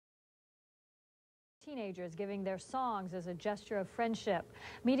Teenagers giving their songs as a gesture of friendship.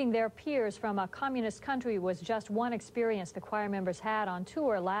 Meeting their peers from a communist country was just one experience the choir members had on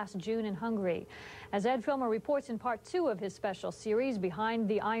tour last June in Hungary. As Ed Filmer reports in part 2 of his special series, Behind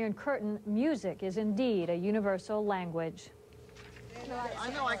the Iron Curtain, music is indeed a universal language.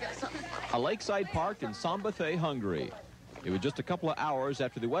 A lakeside park in Szombathely, Hungary. It was just a couple of hours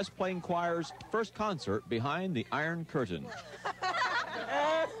after the West Plain Choir's first concert Behind the Iron Curtain.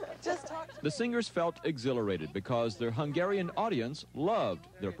 The singers felt exhilarated because their Hungarian audience loved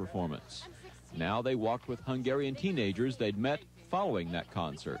their performance. Now they walked with Hungarian teenagers they'd met following that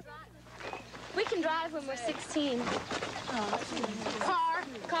concert. We can drive when we're 16.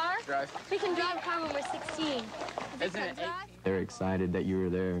 Car? Drive. We can drive a car when we're 16. Isn't it? They're excited that you were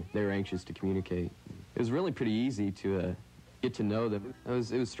there. They were anxious to communicate. It was really pretty easy to get to know them. It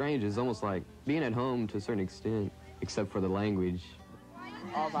was strange. It was almost like being at home to a certain extent, except for the language.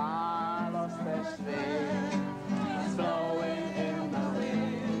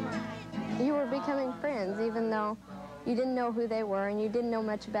 You were becoming friends, even though you didn't know who they were and you didn't know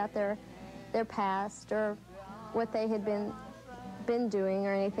much about their past or what they had been doing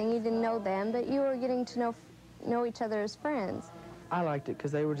or anything. You didn't know them, but you were getting to know each other as friends. I liked it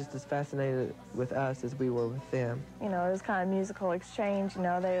because they were just as fascinated with us as we were with them. You know, it was kind of musical exchange. You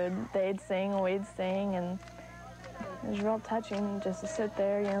know, they'd sing and we'd sing, and it was real touching just to sit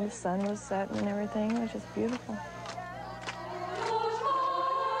there. You know, the sun was setting and everything. It was just beautiful.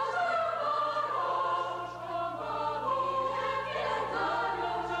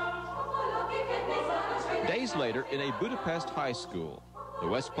 Days later, in a Budapest high school, the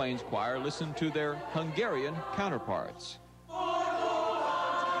West Plains Choir listened to their Hungarian counterparts.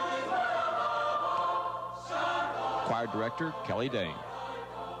 Choir director Kelly Dane.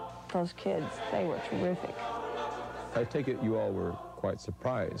 Those kids, they were terrific. I take it you all were quite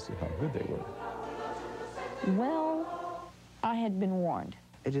surprised at how good they were. Well, I had been warned.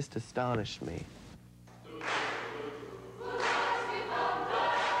 It just astonished me.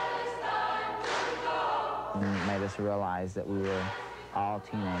 And it made us realize that we were all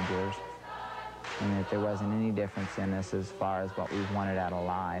teenagers and that there wasn't any difference in us as far as what we wanted out of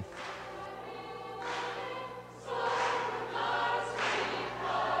life.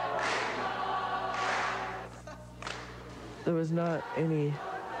 There was not any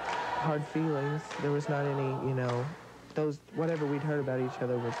hard feelings. There was not any, you know, whatever we'd heard about each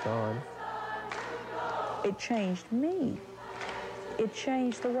other was gone. It changed me. It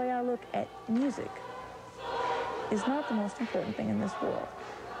changed the way I look at music. It's not the most important thing in this world.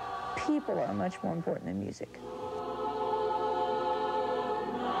 People are much more important than music.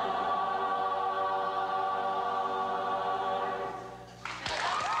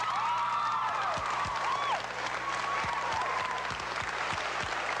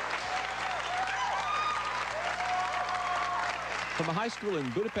 From a high school in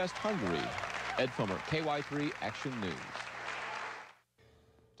Budapest, Hungary, Ed Filmer, KY3 Action News.